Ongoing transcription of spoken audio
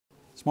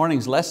This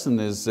morning's lesson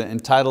is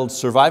entitled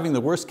Surviving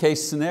the Worst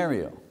Case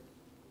Scenario.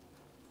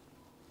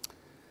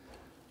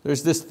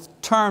 There's this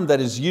term that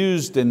is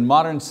used in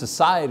modern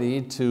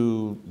society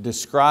to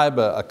describe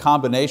a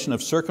combination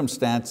of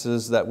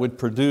circumstances that would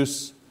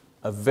produce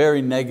a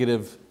very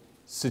negative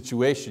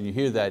situation. You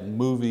hear that in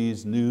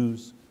movies,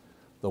 news,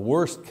 the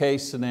worst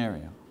case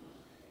scenario.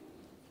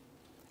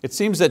 It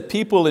seems that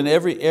people in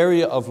every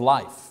area of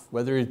life,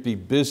 whether it be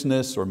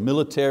business or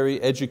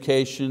military,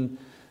 education,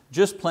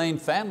 just plain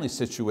family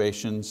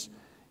situations,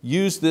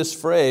 use this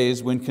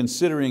phrase when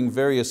considering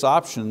various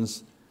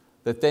options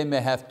that they may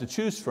have to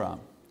choose from.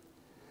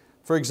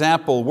 For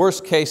example,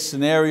 worst case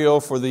scenario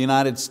for the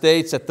United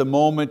States at the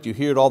moment, you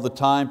hear it all the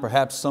time,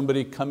 perhaps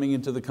somebody coming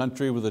into the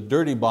country with a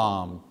dirty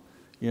bomb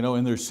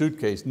in their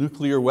suitcase,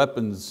 nuclear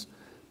weapons,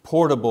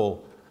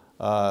 portable,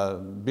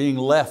 being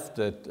left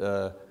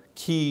at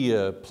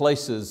key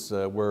places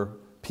where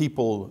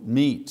people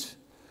meet.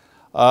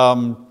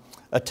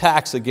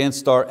 Attacks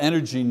against our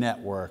energy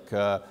network,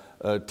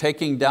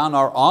 taking down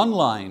our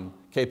online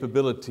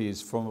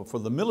capabilities for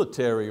the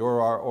military or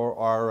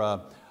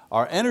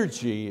our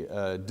energy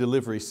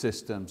delivery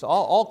systems,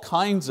 all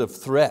kinds of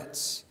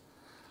threats.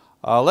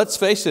 Let's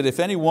face it, if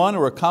any one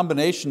or a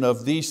combination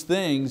of these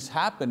things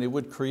happen, it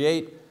would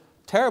create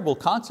terrible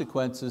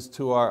consequences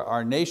to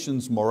our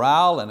nation's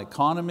morale and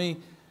economy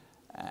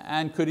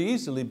and could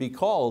easily be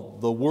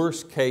called the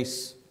worst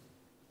case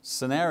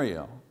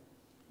scenario.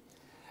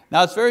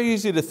 Now it's very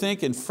easy to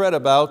think and fret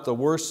about the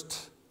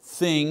worst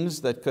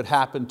things that could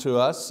happen to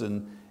us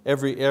in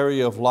every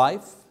area of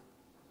life.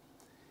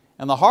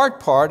 And the hard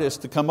part is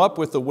to come up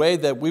with a way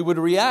that we would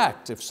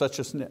react if such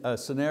a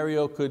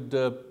scenario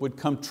would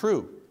come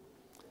true.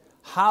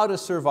 How to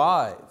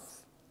survive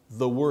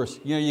the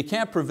worst. You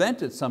can't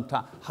prevent it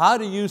sometimes. How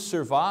do you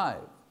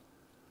survive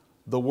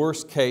the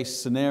worst case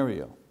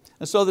scenario?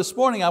 And so this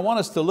morning I want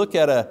us to look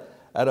at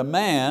a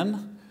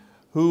man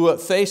who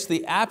faced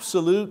the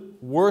absolute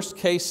worst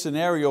case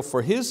scenario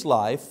for his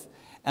life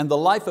and the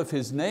life of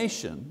his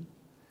nation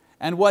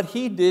and what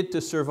he did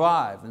to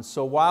survive. And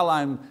so while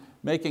I'm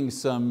making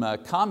some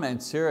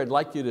comments here, I'd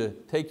like you to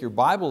take your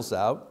Bibles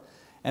out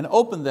and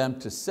open them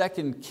to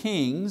 2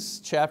 Kings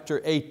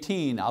chapter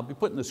 18. I'll be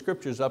putting the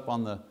scriptures up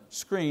on the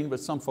screen,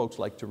 but some folks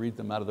like to read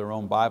them out of their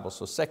own Bible.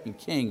 So 2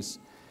 Kings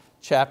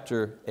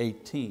chapter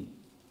 18.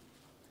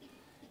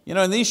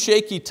 In these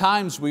shaky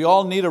times, we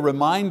all need a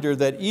reminder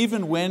that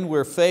even when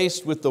we're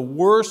faced with the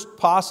worst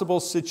possible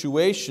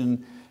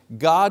situation,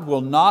 God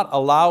will not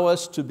allow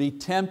us to be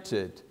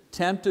tempted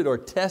or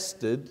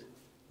tested.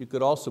 You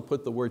could also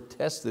put the word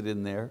tested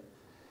in there.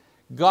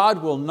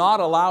 God will not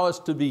allow us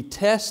to be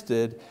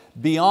tested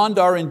beyond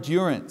our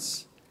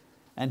endurance.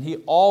 And He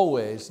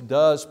always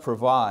does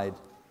provide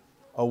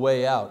a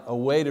way out, a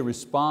way to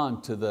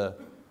respond to the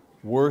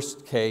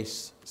worst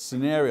case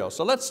scenario.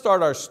 So let's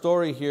start our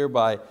story here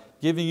by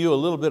giving you a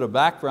little bit of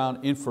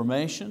background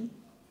information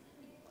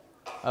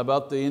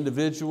about the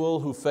individual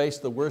who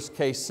faced the worst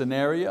case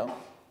scenario.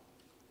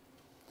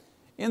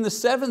 In the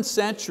 7th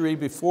century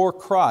before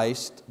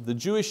Christ, the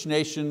Jewish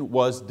nation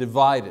was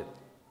divided,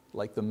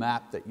 like the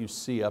map that you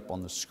see up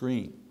on the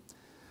screen.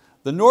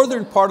 The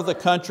northern part of the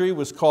country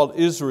was called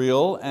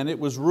Israel, and it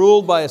was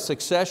ruled by a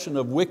succession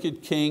of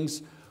wicked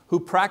kings who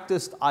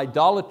practiced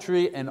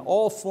idolatry and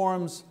all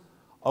forms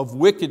of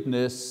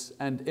wickedness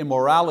and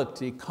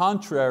immorality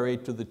contrary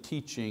to the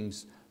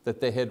teachings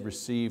that they had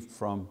received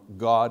from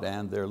God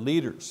and their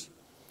leaders.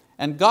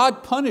 And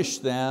God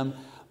punished them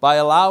by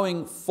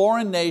allowing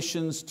foreign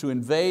nations to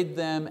invade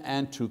them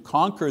and to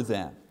conquer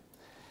them.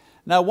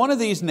 Now one of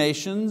these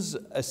nations,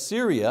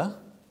 Assyria,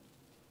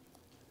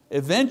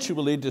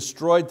 eventually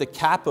destroyed the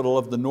capital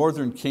of the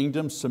northern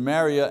kingdom,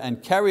 Samaria,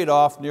 and carried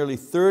off nearly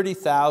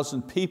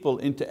 30,000 people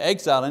into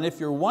exile. And if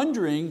you're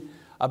wondering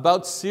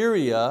about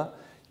Syria,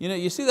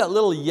 you see that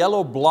little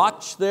yellow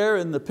blotch there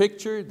in the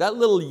picture? That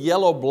little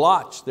yellow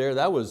blotch there,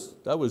 that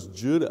was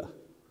Judah,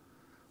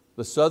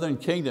 the southern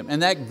kingdom.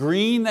 And that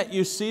green that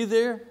you see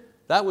there,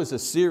 that was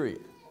Assyria.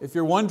 If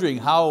you're wondering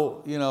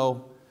how,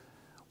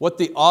 what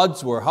the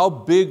odds were, how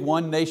big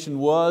one nation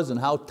was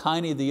and how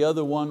tiny the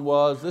other one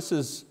was, this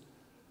is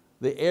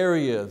the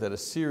area that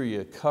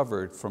Assyria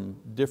covered from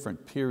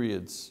different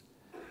periods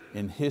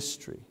in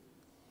history.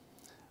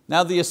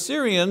 Now the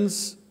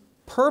Assyrians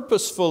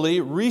purposefully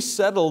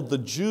resettled the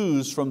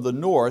Jews from the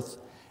north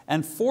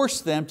and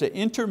forced them to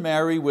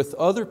intermarry with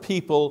other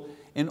people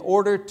in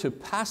order to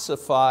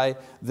pacify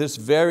this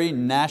very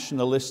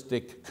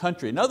nationalistic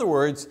country. In other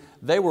words,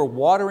 they were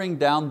watering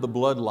down the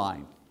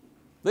bloodline.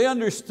 They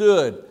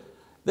understood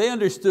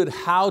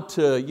how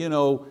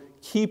to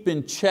keep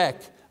in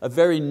check a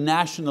very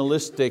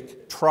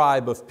nationalistic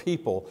tribe of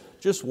people.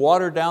 Just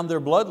water down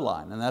their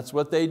bloodline, and that's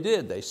what they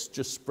did. They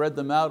just spread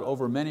them out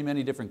over many,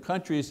 many different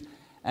countries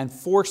and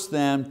forced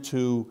them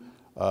to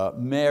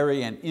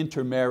marry and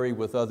intermarry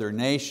with other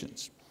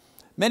nations.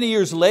 Many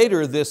years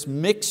later, this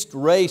mixed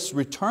race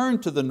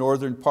returned to the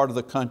northern part of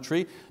the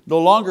country, no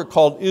longer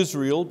called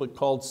Israel, but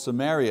called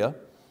Samaria.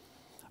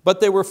 But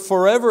they were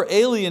forever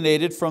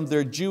alienated from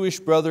their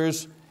Jewish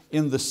brothers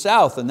in the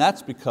south, and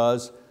that's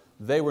because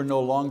they were no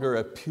longer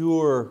a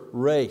pure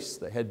race.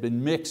 They had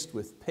been mixed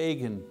with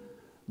pagan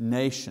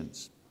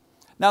nations.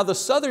 Now the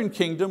southern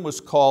kingdom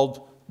was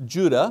called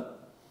Judah,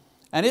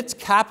 and its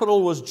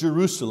capital was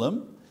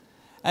Jerusalem,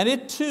 and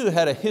it too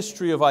had a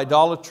history of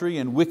idolatry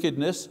and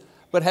wickedness,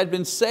 but had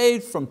been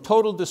saved from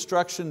total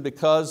destruction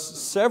because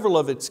several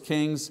of its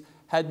kings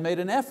had made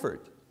an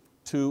effort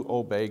to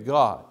obey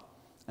God.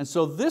 And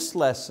so this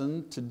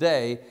lesson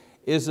today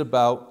is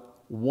about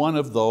one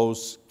of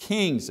those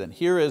kings. And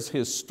here is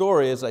his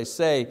story, as I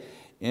say,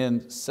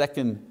 in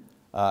 2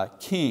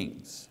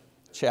 Kings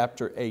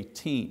chapter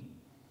 18.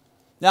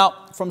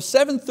 Now, from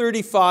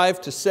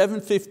 735 to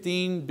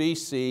 715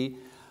 BC,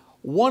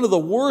 one of the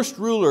worst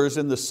rulers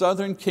in the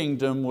southern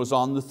kingdom was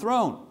on the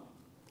throne.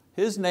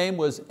 His name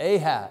was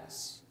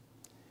Ahaz.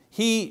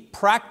 He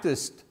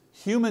practiced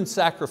human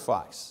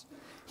sacrifice.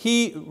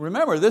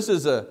 Remember, this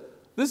is a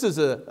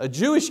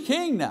Jewish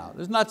king now.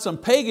 This is not some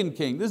pagan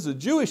king, this is a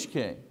Jewish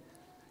king.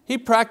 He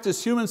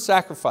practiced human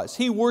sacrifice.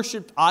 He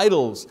worshiped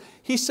idols.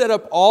 He set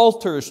up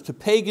altars to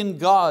pagan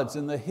gods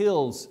in the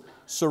hills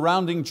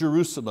surrounding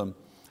Jerusalem.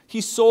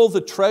 He sold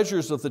the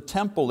treasures of the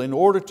temple in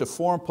order to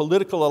form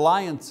political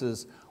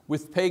alliances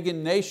with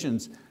pagan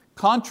nations,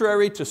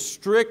 contrary to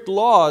strict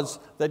laws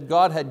that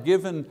God had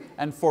given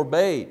and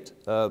forbade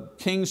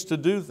kings to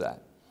do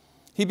that.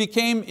 He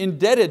became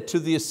indebted to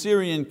the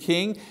Assyrian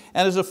king,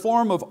 and as a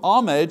form of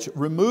homage,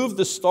 removed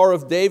the Star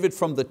of David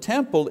from the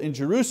temple in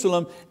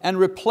Jerusalem and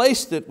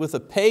replaced it with a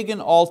pagan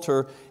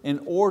altar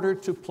in order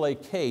to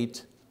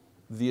placate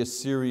the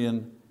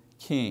Assyrian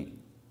king.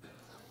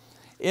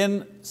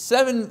 In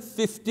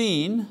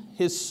 715,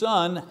 his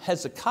son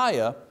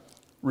Hezekiah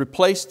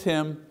replaced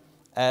him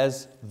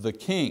as the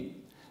king.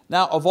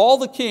 Now, of all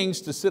the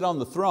kings to sit on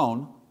the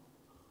throne,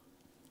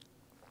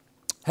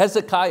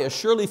 Hezekiah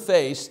surely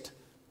faced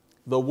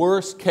the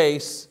worst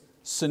case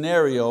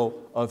scenario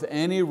of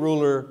any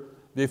ruler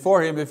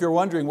before him. If you're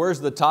wondering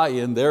where's the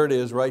tie-in, there it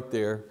is right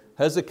there.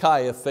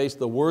 Hezekiah faced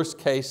the worst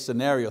case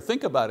scenario.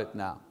 Think about it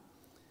now.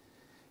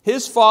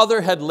 His father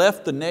had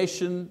left the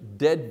nation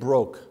dead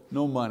broke,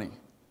 no money.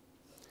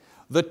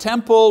 The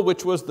temple,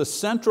 which was the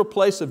central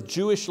place of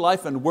Jewish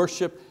life and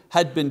worship,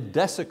 had been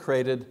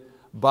desecrated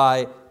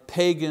by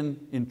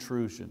pagan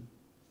intrusion.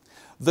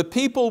 The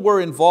people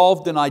were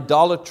involved in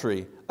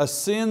idolatry, a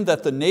sin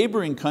that the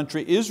neighboring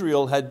country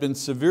Israel had been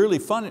severely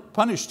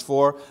punished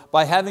for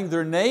by having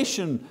their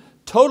nation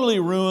totally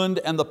ruined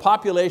and the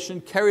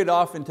population carried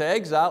off into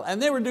exile,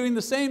 and they were doing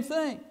the same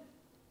thing.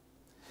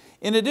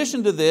 In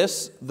addition to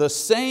this, the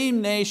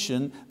same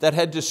nation that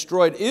had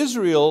destroyed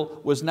Israel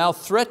was now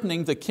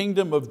threatening the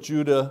kingdom of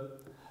Judah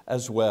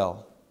as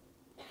well.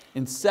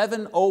 In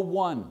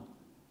 701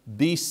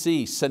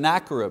 BC,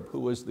 Sennacherib, who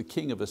was the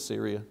king of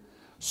Assyria,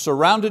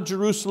 surrounded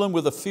Jerusalem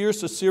with a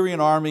fierce Assyrian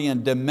army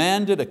and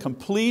demanded a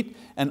complete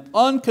and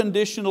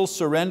unconditional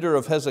surrender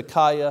of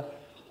Hezekiah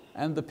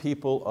and the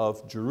people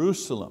of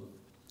Jerusalem.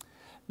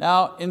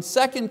 Now, in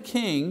 2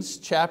 Kings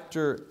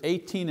chapter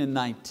 18 and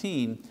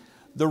 19,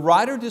 the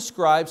writer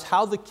describes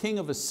how the king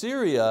of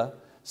Assyria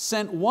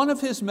sent one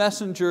of his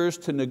messengers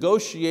to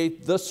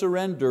negotiate the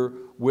surrender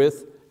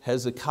with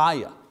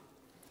Hezekiah.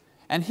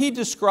 And he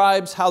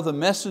describes how the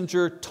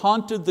messenger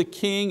taunted the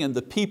king and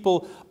the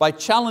people by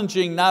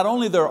challenging not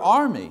only their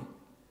army,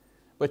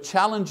 but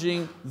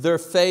challenging their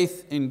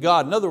faith in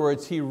God. In other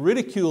words, he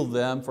ridiculed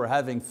them for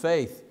having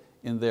faith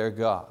in their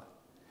God.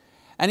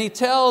 And he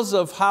tells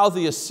of how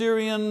the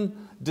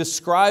Assyrian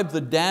described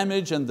the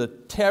damage and the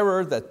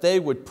terror that they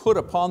would put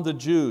upon the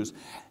Jews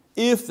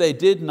if they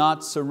did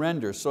not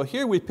surrender. So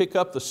here we pick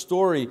up the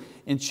story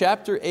in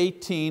chapter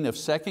 18 of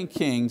 2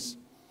 Kings,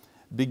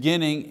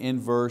 beginning in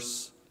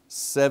verse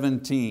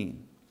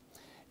 17.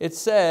 It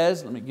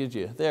says, let me give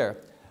you there.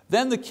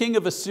 Then the king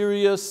of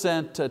Assyria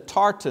sent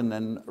Tartan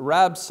and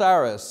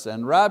Rabsaris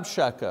and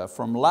Rabshakeh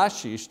from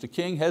Lachish to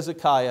King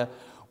Hezekiah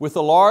with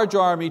a large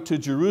army to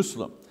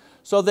Jerusalem.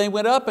 So they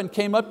went up and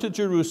came up to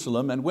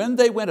Jerusalem, and when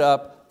they went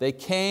up, they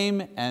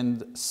came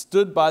and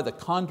stood by the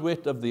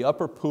conduit of the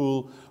upper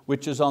pool,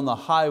 which is on the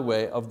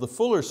highway of the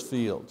fuller's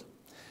field.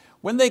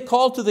 When they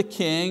called to the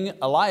king,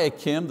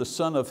 Eliakim, the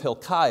son of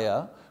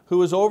Hilkiah, who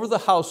was over the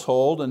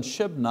household, and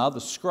Shebna, the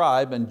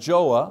scribe, and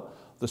Joah,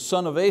 the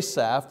son of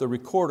Asaph, the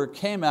recorder,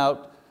 came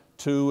out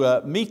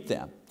to meet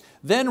them.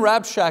 Then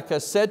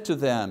Rabshakeh said to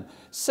them,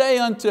 say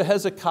unto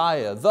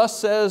Hezekiah, thus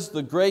says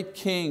the great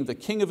king, the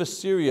king of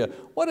Assyria,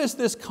 what is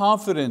this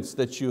confidence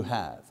that you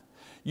have?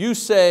 You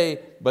say,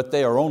 but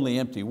they are only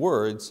empty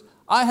words,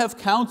 I have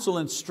counsel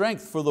and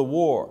strength for the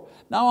war.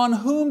 Now on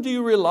whom do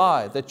you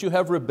rely that you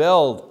have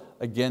rebelled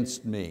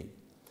against me?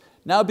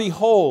 Now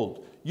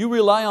behold, you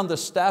rely on the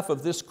staff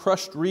of this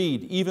crushed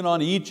reed, even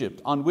on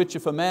Egypt, on which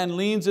if a man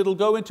leans, it'll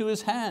go into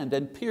his hand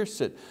and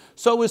pierce it.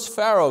 So is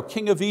Pharaoh,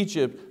 king of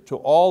Egypt, to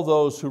all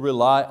those who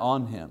rely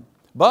on him.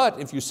 But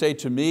if you say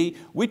to me,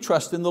 we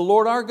trust in the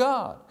Lord our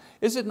God,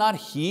 Is it not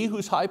he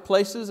whose high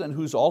places and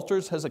whose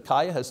altars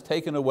Hezekiah has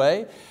taken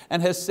away,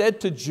 and has said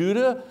to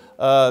Judah,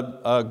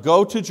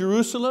 go to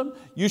Jerusalem,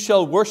 you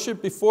shall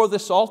worship before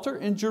this altar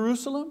in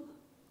Jerusalem?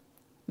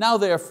 Now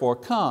therefore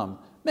come,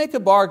 make a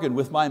bargain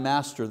with my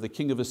master, the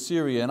king of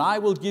Assyria, and I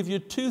will give you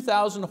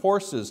 2,000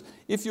 horses,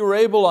 if you are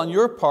able on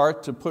your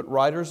part to put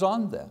riders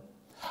on them.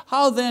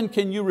 How then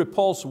can you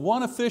repulse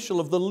one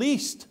official of the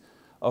least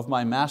of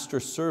my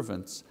master's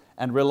servants,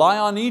 and rely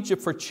on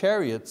Egypt for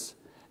chariots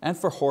and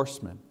for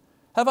horsemen?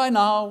 Have I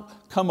now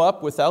come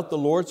up without the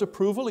Lord's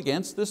approval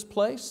against this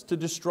place to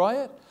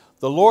destroy it?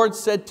 The Lord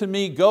said to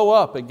me, go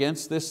up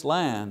against this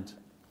land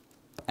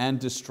and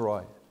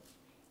destroy it.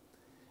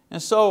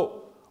 And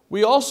so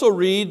we also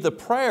read the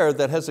prayer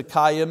that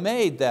Hezekiah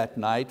made that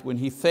night when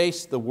he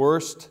faced the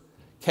worst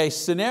case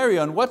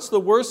scenario. And what's the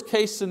worst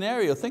case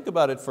scenario? Think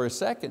about it for a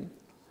second.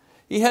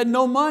 He had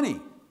no money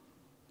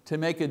to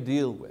make a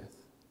deal with.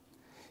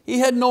 He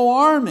had no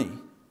army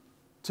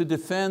to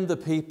defend the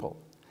people.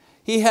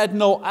 He had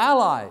no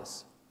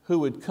allies who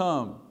would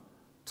come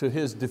to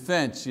his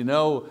defense. You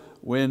know,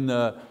 when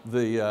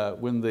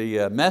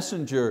the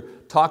messenger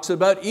talks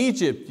about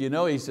Egypt, you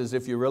know, he says,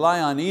 if you rely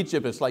on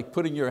Egypt, it's like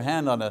putting your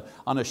hand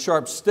on a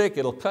sharp stick,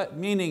 it'll cut,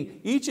 meaning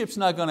Egypt's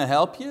not going to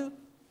help you.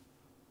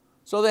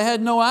 So they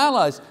had no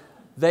allies.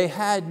 They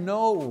had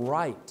no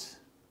right.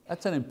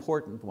 That's an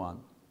important one.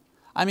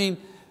 I mean,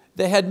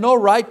 they had no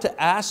right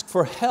to ask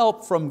for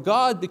help from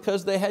God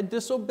because they had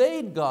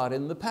disobeyed God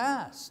in the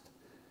past.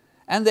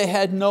 And they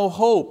had no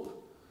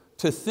hope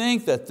to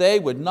think that they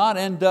would not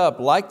end up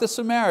like the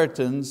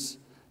Samaritans,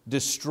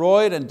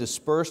 destroyed and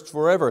dispersed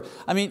forever.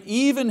 I mean,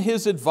 even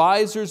his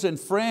advisors and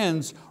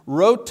friends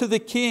wrote to the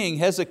king,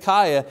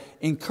 Hezekiah,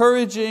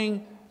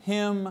 encouraging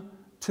him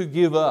to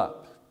give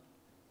up.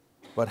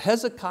 But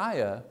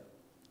Hezekiah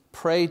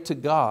prayed to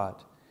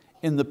God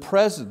in the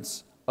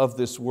presence of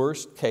this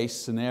worst case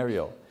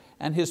scenario.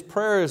 And his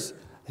prayer is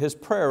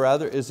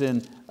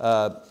in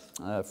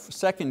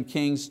 2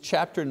 Kings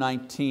chapter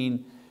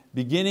 19,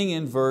 beginning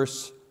in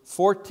verse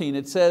 14.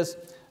 It says,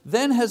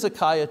 then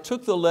Hezekiah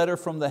took the letter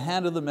from the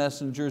hand of the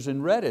messengers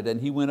and read it,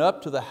 and he went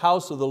up to the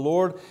house of the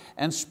Lord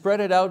and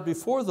spread it out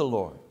before the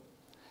Lord.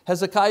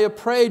 Hezekiah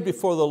prayed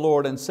before the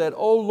Lord and said,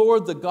 O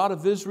Lord, the God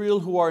of Israel,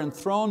 who are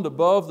enthroned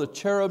above the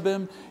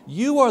cherubim,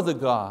 you are the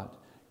God.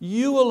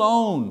 You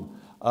alone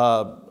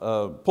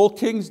pull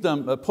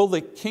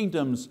the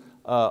kingdoms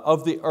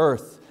of the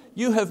earth.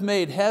 You have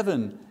made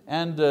heaven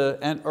and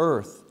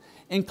earth.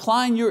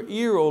 Incline your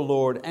ear, O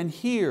Lord, and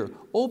hear.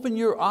 Open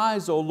your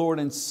eyes, O Lord,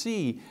 and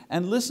see,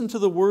 and listen to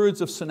the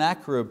words of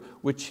Sennacherib,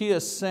 which he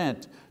has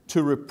sent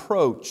to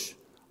reproach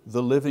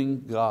the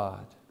living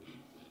God.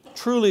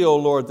 Truly, O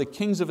Lord, the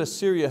kings of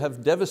Assyria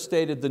have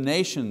devastated the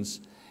nations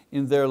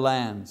in their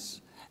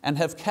lands, and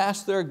have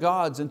cast their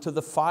gods into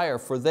the fire,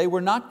 for they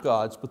were not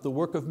gods, but the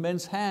work of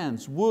men's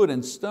hands, wood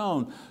and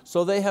stone,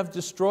 so they have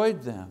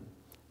destroyed them.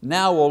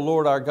 Now, O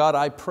Lord our God,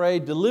 I pray,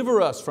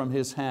 deliver us from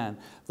his hand,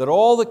 that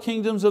all the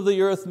kingdoms of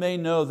the earth may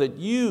know that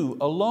you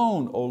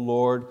alone, O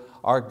Lord,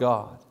 are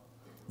God.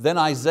 Then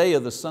Isaiah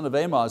the son of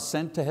Amoz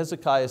sent to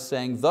Hezekiah,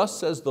 saying, thus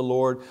says the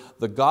Lord,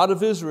 the God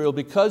of Israel,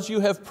 because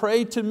you have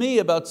prayed to me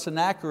about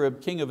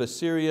Sennacherib, king of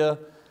Assyria,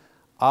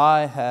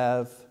 I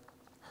have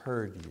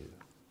heard you.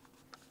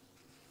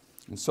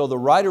 And so the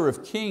writer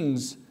of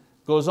Kings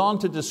goes on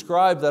to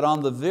describe that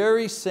on the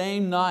very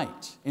same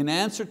night, in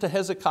answer to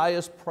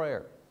Hezekiah's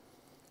prayer,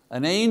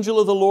 an angel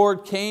of the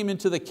Lord came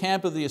into the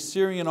camp of the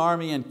Assyrian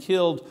army and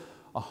killed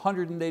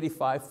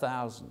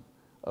 185,000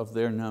 of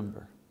their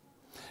number.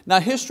 Now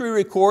history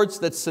records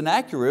that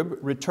Sennacherib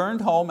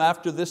returned home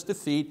after this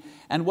defeat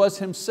and was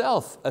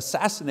himself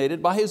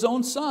assassinated by his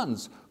own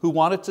sons, who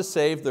wanted to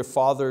save their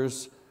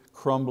father's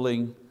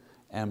crumbling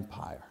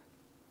empire.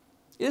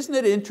 Isn't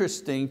it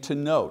interesting to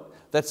note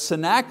that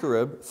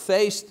Sennacherib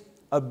faced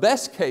a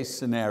best case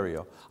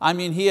scenario? I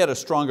mean, he had a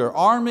stronger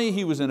army,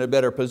 he was in a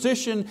better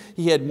position,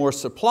 he had more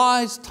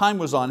supplies, time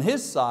was on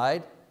his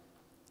side,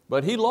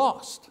 but he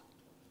lost.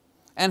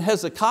 And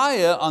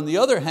Hezekiah, on the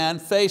other hand,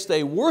 faced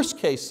a worst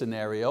case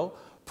scenario,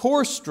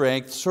 poor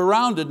strength,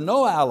 surrounded,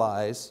 no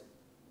allies,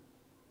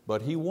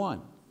 but he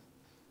won.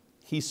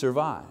 He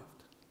survived.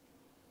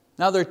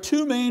 Now there are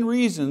two main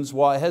reasons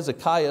why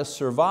Hezekiah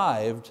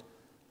survived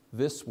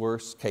this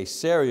worst case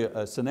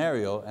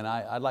scenario, and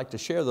I'd like to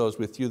share those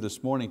with you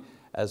this morning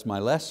as my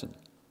lesson.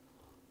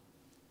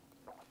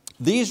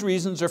 These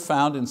reasons are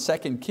found in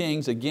 2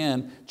 Kings,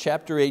 again,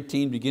 chapter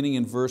 18, beginning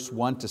in verse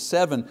 1 to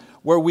 7,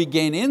 where we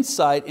gain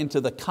insight into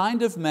the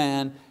kind of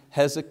man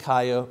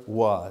Hezekiah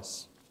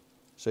was.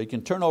 So you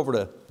can turn over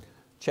to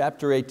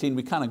chapter 18.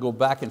 We kind of go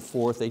back and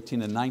forth,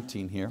 18 and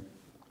 19 here.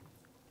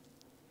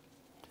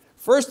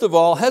 First of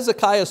all,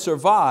 Hezekiah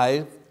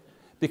survived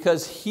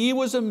because he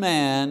was a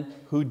man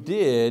who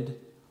did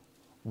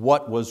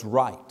what was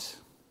right.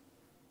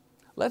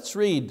 Let's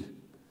read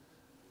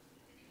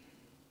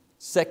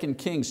 2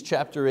 Kings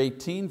chapter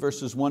 18,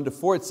 verses 1 to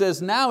 4. It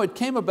says, now it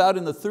came about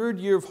in the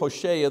 3rd year of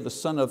Hoshea, the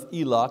son of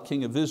Elah,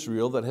 king of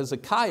Israel, that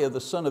Hezekiah,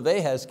 the son of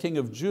Ahaz, king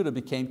of Judah,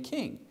 became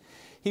king.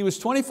 He was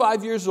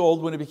 25 years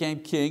old when he became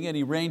king, and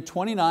he reigned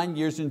 29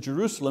 years in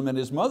Jerusalem, and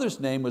his mother's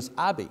name was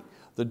Abi,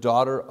 the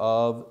daughter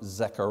of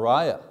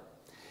Zechariah.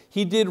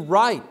 He did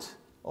right.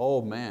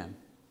 Oh man,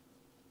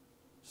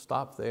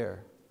 stop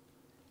there.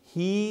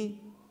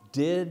 He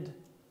did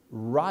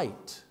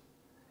right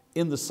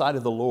in the sight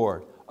of the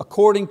Lord,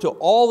 according to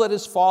all that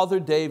his father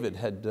David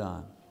had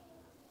done.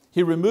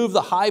 He removed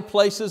the high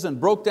places and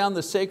broke down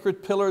the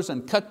sacred pillars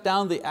and cut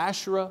down the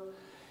Asherah.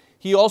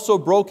 He also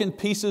broke in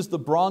pieces the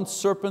bronze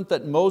serpent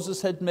that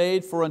Moses had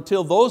made, for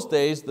until those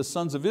days the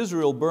sons of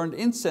Israel burned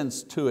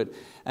incense to it,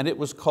 and it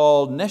was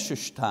called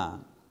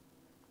Neshushtan.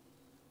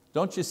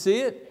 Don't you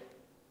see it?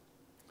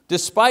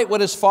 Despite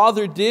what his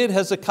father did,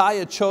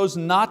 Hezekiah chose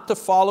not to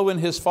follow in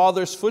his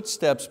father's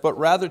footsteps, but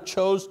rather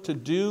chose to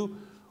do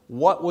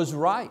what was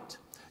right.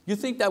 You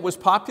think that was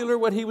popular,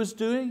 what he was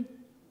doing?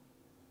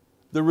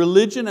 The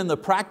religion and the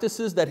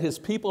practices that his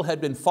people had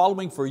been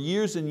following for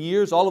years and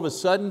years, all of a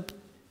sudden,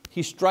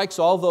 he strikes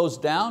all those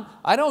down.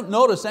 I don't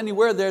notice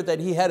anywhere there that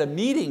he had a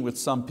meeting with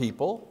some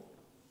people.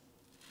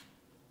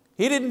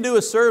 He didn't do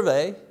a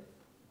survey.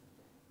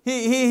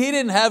 He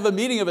didn't have a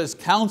meeting of his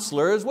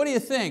counselors. What do you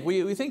think?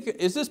 We think,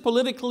 is this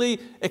politically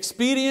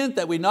expedient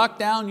that we knock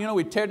down,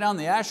 we tear down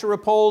the Asherah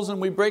poles and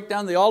we break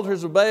down the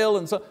altars of Baal?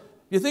 And so,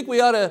 you think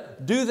we ought to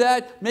do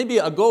that? Maybe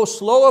a go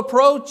slow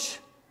approach?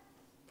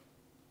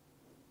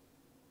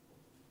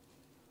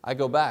 I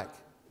go back.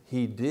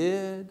 He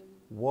did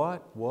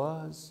what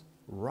was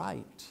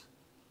right.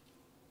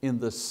 In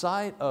the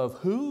sight of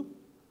who?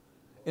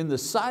 In the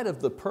sight of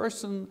the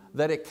person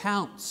that it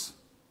counts.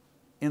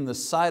 In the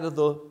sight of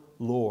the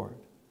Lord.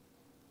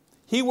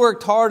 He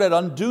worked hard at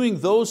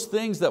undoing those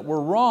things that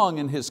were wrong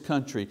in his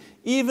country,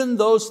 even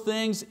those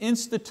things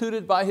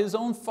instituted by his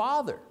own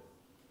father.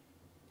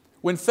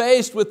 When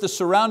faced with the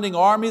surrounding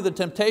army, the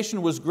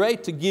temptation was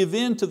great to give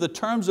in to the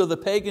terms of the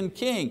pagan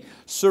king.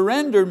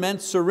 Surrender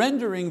meant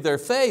surrendering their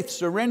faith,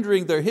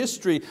 surrendering their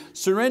history,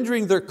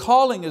 surrendering their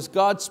calling as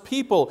God's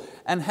people,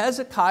 and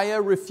Hezekiah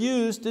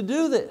refused to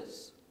do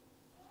this.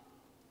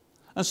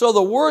 And so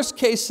the worst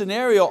case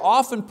scenario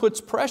often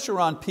puts pressure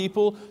on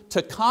people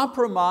to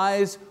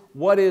compromise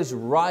what is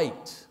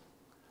right.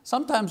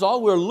 Sometimes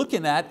all we're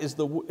looking at is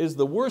the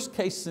worst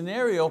case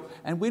scenario,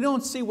 and we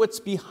don't see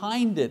what's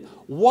behind it.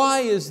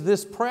 Why is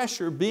this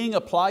pressure being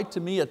applied to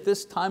me at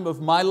this time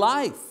of my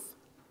life?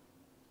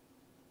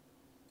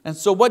 And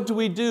so what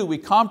do? We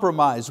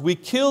compromise. We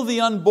kill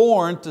the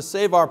unborn to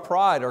save our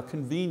pride, our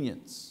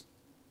convenience.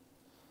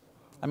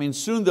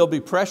 Soon there'll be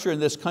pressure in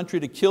this country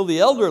to kill the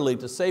elderly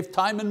to save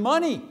time and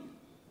money.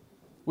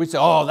 We say,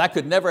 oh, that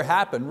could never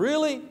happen.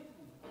 Really?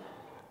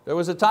 There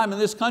was a time in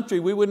this country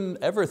we wouldn't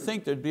ever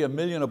think there'd be 1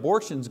 million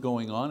abortions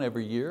going on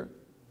every year.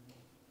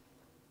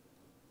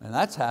 And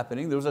that's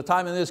happening. There was a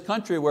time in this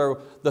country where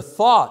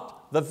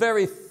the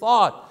very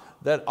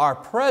thought that our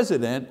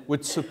president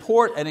would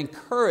support and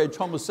encourage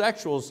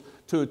homosexuals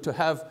to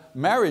have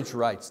marriage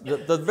rights,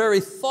 the very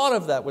thought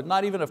of that would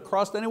not even have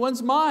crossed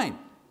anyone's mind.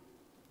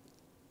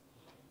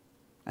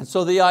 And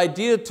so the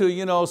idea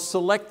to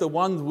select the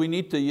ones we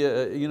need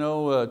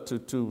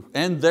to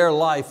end their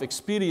life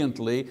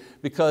expediently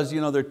because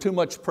there's too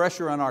much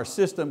pressure on our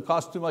system,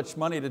 costs too much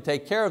money to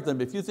take care of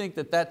them. If you think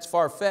that that's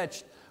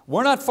far-fetched,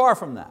 we're not far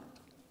from that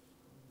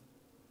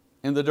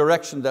in the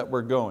direction that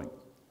we're going.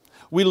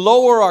 We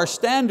lower our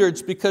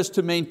standards because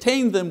to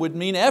maintain them would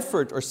mean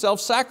effort or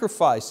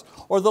self-sacrifice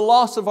or the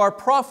loss of our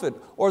profit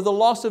or the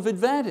loss of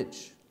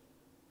advantage.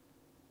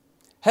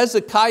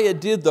 Hezekiah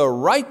did the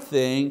right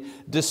thing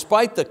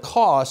despite the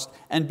cost,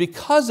 and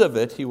because of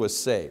it he was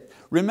saved.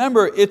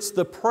 Remember, it's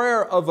the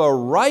prayer of a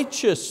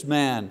righteous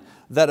man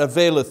that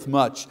availeth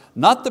much,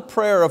 not the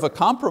prayer of a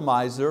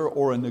compromiser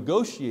or a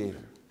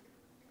negotiator.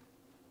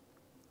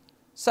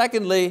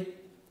 Secondly,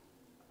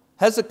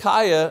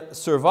 Hezekiah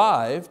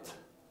survived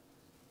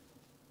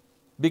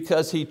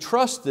because he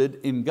trusted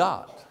in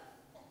God.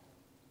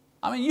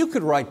 You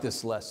could write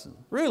this lesson,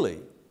 really.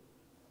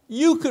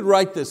 You could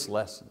write this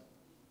lesson.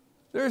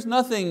 There's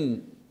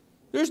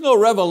no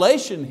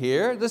revelation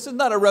here. This is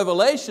not a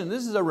revelation,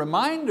 this is a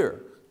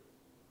reminder.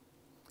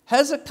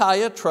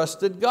 Hezekiah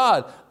trusted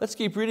God. Let's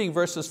keep reading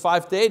verses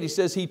 5 to 8. He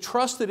says, he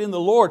trusted in the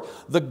Lord,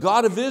 the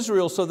God of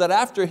Israel, so that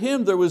after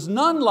him there was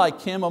none like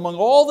him among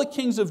all the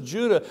kings of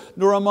Judah,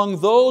 nor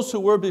among those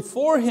who were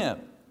before him.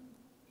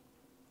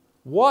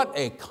 What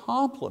a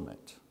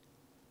compliment.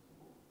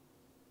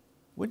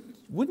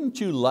 Wouldn't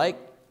you like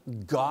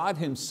God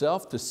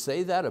Himself to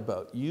say that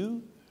about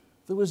you?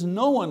 There was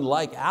no one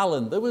like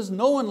Alan. There was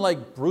no one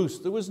like Bruce.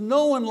 There was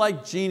no one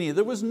like Jeannie.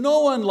 There was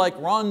no one like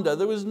Rhonda.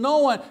 There was no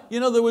one,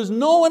 there was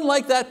no one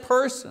like that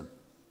person.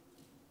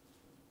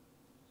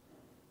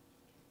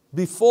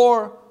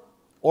 Before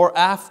or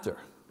after.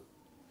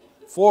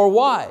 For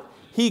why?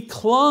 He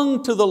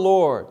clung to the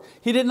Lord.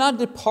 He did not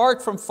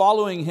depart from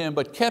following Him,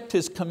 but kept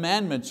His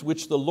commandments,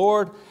 which the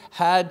Lord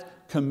had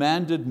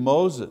commanded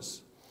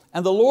Moses.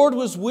 And the Lord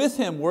was with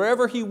him.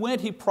 Wherever he went,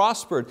 he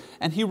prospered.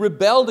 And he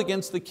rebelled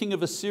against the king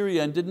of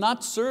Assyria and did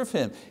not serve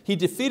him. He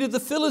defeated the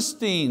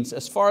Philistines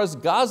as far as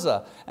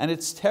Gaza and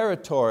its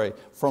territory,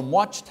 from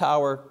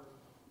watchtower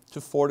to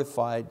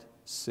fortified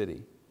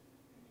city.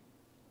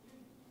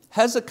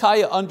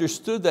 Hezekiah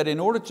understood that in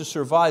order to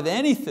survive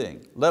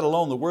anything, let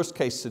alone the worst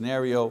case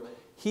scenario,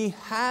 he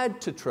had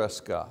to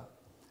trust God.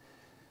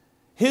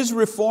 His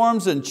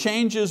reforms and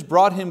changes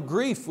brought him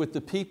grief with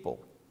the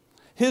people.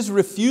 His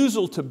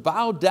refusal to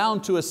bow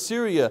down to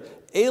Assyria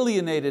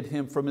alienated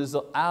him from his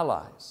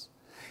allies.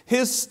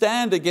 His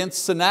stand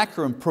against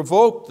Sennacherib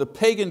provoked the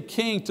pagan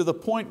king to the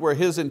point where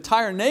his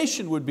entire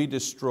nation would be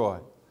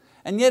destroyed.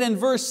 And yet in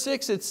verse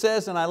 6 it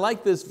says, and I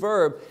like this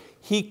verb,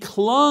 he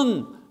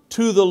clung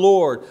to the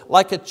Lord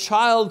like a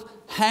child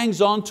hangs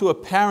on to a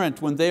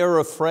parent when they are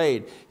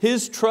afraid.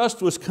 His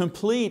trust was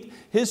complete.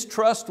 His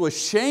trust was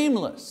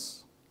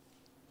shameless.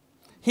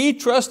 He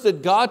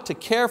trusted God to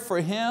care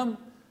for him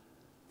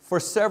for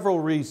several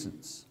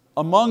reasons.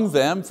 Among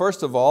them,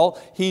 first of all,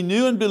 he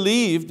knew and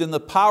believed in the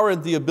power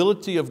and the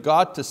ability of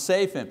God to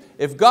save him.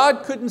 If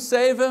God couldn't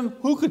save him,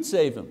 who could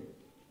save him?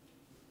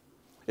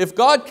 If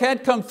God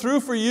can't come through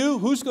for you,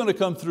 who's going to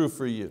come through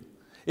for you?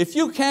 If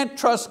you can't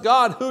trust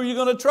God, who are you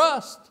going to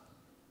trust?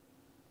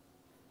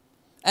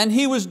 And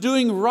he was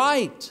doing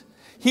right.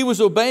 He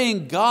was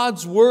obeying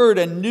God's word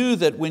and knew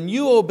that when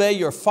you obey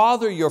your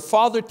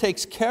Father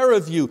takes care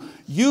of you.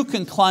 You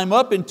can climb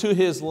up into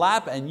His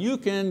lap and you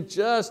can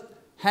just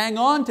hang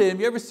on to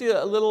Him. You ever see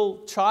a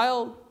little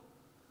child?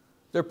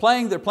 They're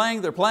playing,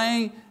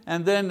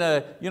 and then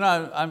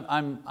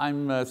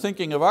I'm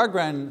thinking of our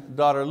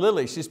granddaughter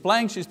Lily. She's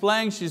playing, she's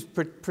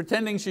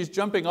pretending she's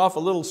jumping off a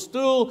little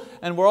stool,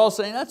 and we're all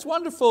saying, that's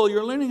wonderful,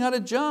 you're learning how to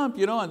jump,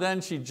 and then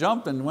she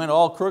jumped and went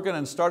all crooked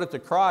and started to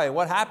cry.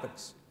 What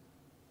happens?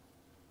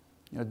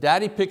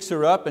 Daddy picks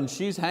her up and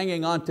she's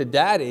hanging on to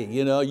Daddy.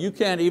 You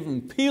can't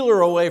even peel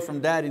her away from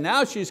Daddy.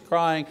 Now she's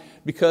crying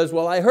because,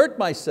 well, I hurt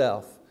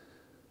myself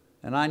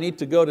and I need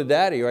to go to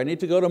Daddy or I need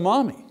to go to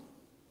Mommy.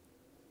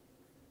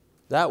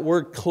 That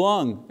word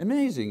clung,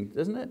 amazing,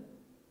 doesn't it?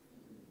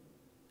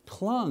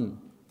 Clung.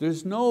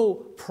 There's no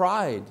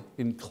pride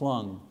in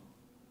clung.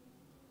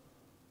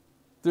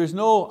 There's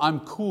no I'm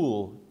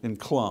cool in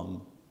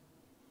clung.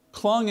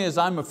 Clung is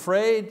I'm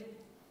afraid,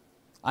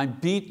 I'm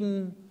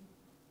beaten,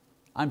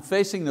 I'm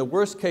facing the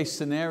worst case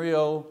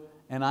scenario,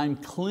 and I'm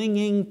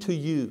clinging to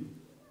you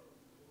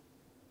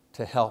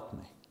to help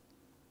me.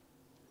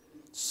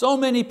 So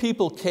many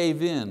people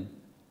cave in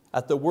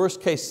at the worst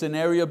case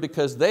scenario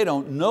because they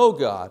don't know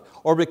God,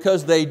 or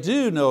because they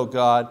do know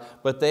God,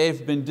 but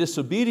they've been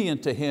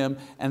disobedient to Him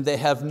and they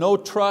have no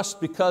trust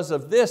because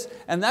of this.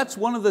 And that's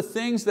one of the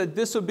things that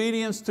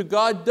disobedience to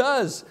God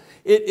does.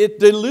 It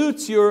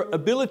dilutes your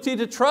ability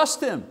to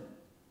trust Him.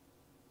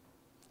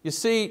 You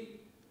see,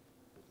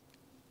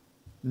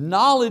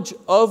 knowledge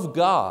of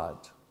God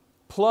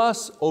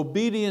plus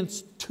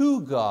obedience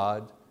to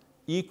God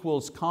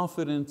equals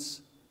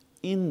confidence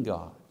in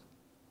God.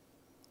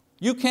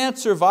 You can't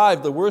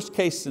survive the worst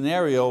case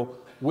scenario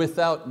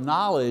without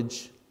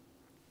knowledge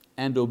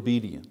and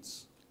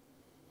obedience.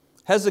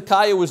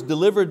 Hezekiah was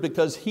delivered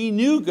because he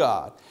knew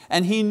God,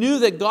 and he knew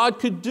that God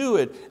could do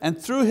it.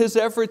 And through his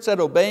efforts at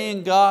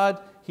obeying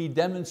God, he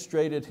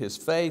demonstrated his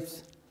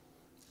faith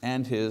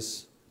and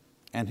his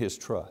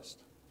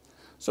trust.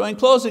 So in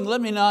closing,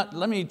 let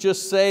me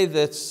just say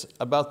this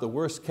about the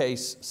worst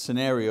case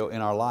scenario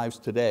in our lives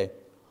today.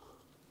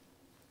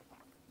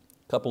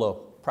 A couple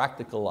of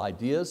practical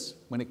ideas.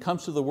 When it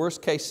comes to the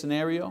worst case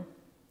scenario,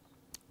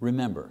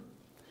 remember,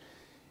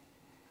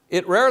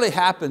 it rarely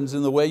happens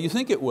in the way you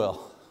think it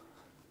will.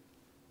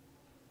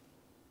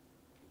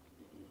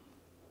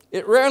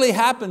 It rarely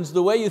happens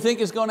the way you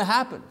think it's going to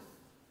happen.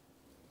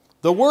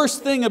 The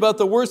worst thing about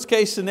the worst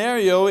case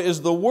scenario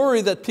is the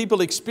worry that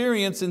people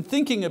experience in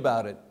thinking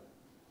about it.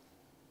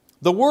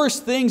 The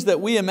worst things that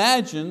we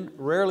imagine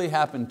rarely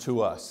happen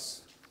to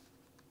us.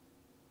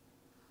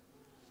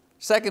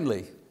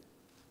 Secondly,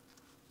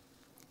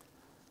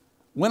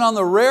 when on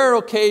the rare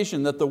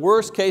occasion that the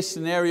worst case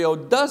scenario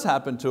does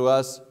happen to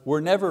us,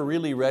 we're never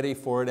really ready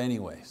for it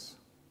anyways.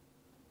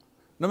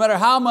 No matter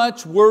how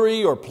much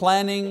worry or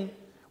planning,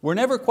 we're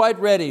never quite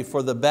ready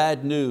for the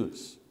bad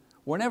news.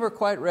 We're never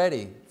quite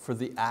ready for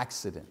the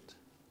accident.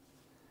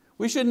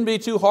 We shouldn't be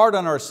too hard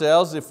on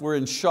ourselves if we're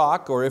in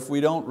shock or if we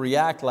don't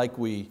react like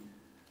we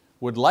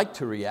would like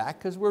to react,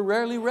 because we're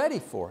rarely ready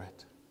for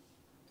it.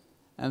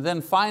 And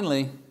then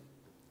finally,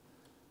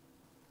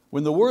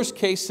 when the worst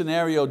case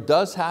scenario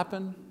does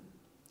happen,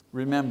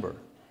 remember,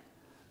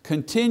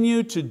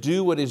 continue to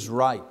do what is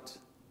right.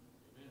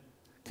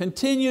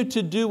 Continue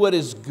to do what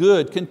is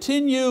good.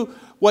 Continue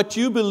what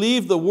you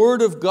believe the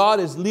Word of God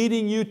is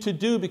leading you to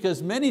do,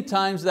 because many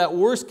times that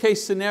worst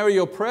case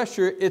scenario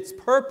pressure, its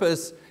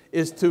purpose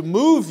is to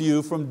move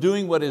you from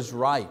doing what is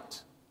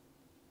right.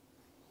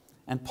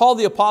 And Paul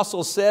the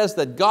Apostle says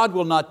that God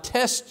will not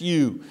test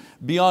you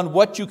beyond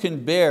what you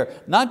can bear,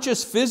 not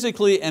just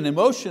physically and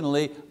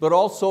emotionally, but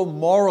also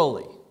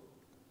morally.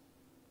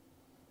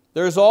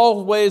 There's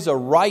always a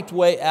right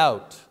way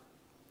out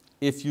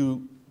if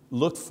you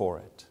look for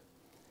it.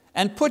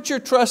 And put your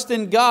trust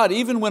in God.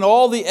 Even when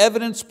all the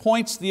evidence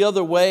points the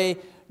other way,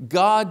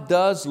 God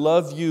does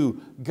love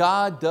you.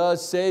 God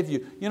does save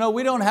you.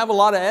 We don't have a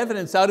lot of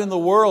evidence out in the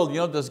world.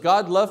 Does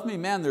God love me?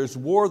 Man, there's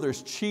war,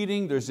 there's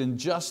cheating, there's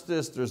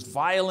injustice, there's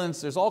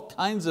violence, there's all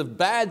kinds of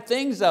bad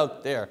things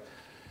out there.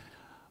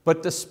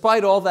 But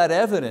despite all that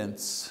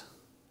evidence,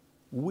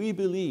 we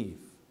believe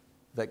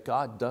that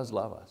God does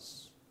love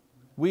us.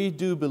 We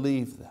do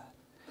believe that.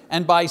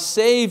 And by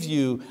save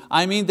you,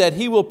 I mean that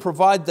He will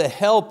provide the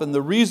help and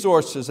the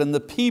resources and the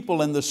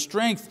people and the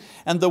strength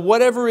and the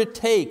whatever it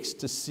takes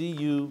to see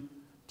you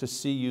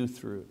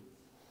through.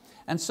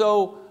 And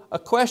so a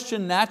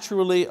question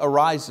naturally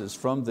arises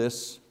from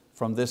this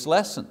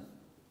lesson.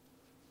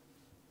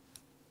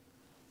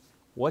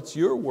 What's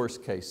your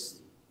worst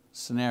case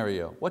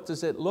scenario? What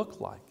does it look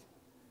like?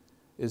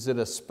 Is it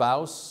a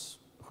spouse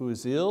who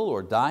is ill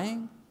or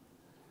dying?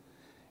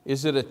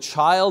 Is it a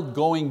child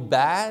going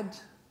bad?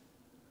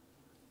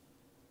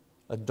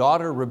 A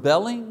daughter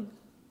rebelling?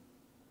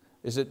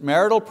 Is it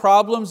marital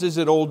problems? Is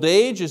it old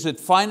age? Is it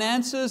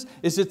finances?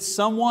 Is it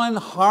someone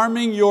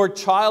harming your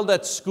child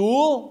at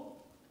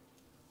school?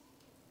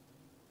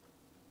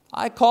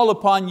 I call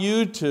upon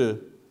you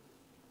to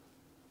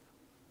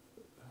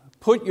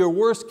put your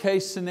worst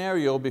case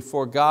scenario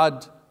before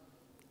God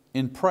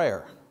in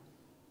prayer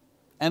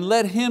and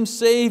let Him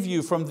save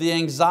you from the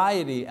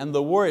anxiety and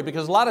the worry,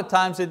 because a lot of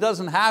times it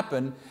doesn't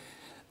happen.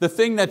 The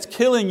thing that's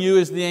killing you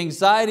is the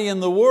anxiety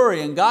and the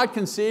worry, and God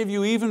can save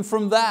you even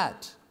from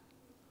that.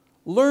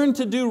 Learn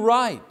to do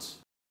right.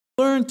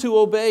 Learn to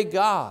obey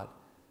God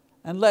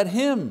and let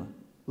Him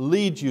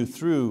lead you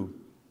through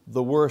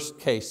the worst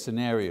case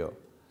scenario.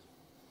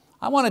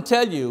 I want to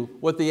tell you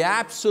what the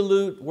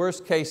absolute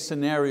worst case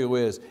scenario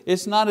is.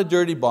 It's not a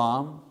dirty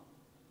bomb.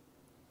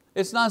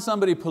 It's not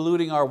somebody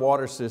polluting our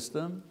water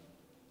system.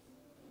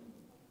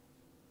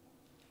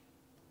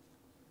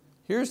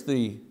 Here's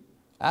the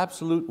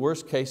absolute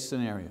worst case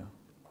scenario.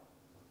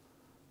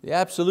 The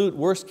absolute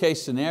worst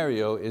case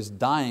scenario is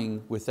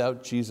dying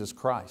without Jesus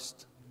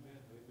Christ.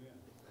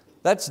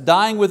 That's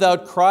dying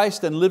without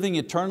Christ and living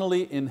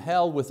eternally in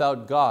hell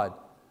without God.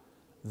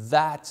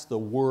 That's the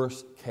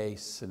worst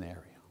case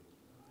scenario.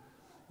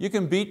 You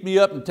can beat me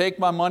up and take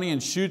my money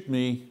and shoot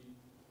me,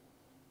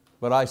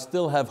 but I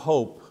still have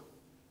hope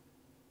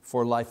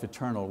for life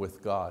eternal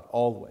with God,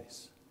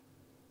 always.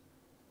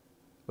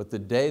 But the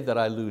day that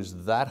I lose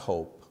that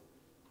hope,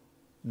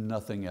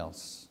 nothing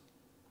else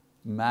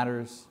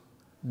matters.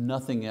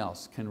 Nothing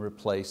else can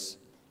replace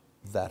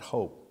that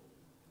hope.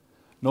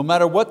 No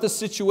matter what the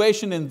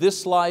situation in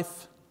this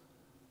life,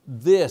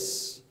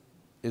 this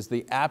is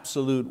the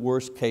absolute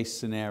worst case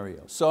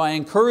scenario. So I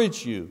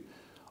encourage you,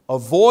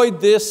 avoid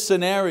this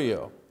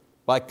scenario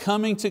by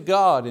coming to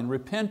God in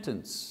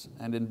repentance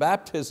and in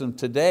baptism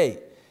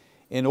today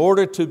in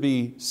order to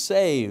be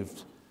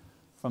saved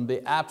from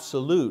the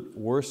absolute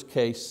worst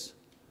case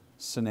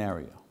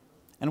scenario.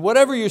 And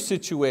whatever your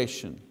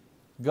situation,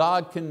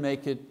 God can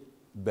make it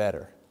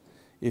better.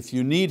 If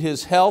you need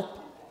His help,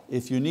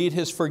 if you need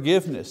His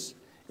forgiveness,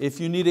 if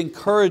you need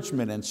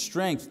encouragement and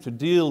strength to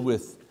deal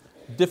with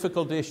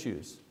difficult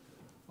issues,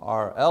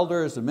 our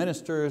elders, the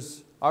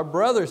ministers, our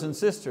brothers and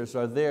sisters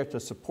are there to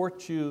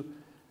support you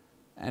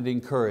and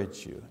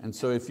encourage you. And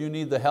so if you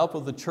need the help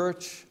of the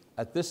church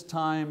at this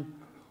time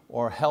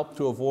or help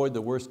to avoid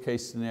the worst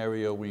case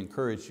scenario, we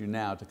encourage you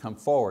now to come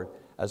forward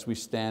as we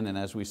stand and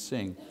as we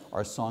sing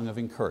our song of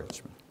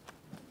encouragement.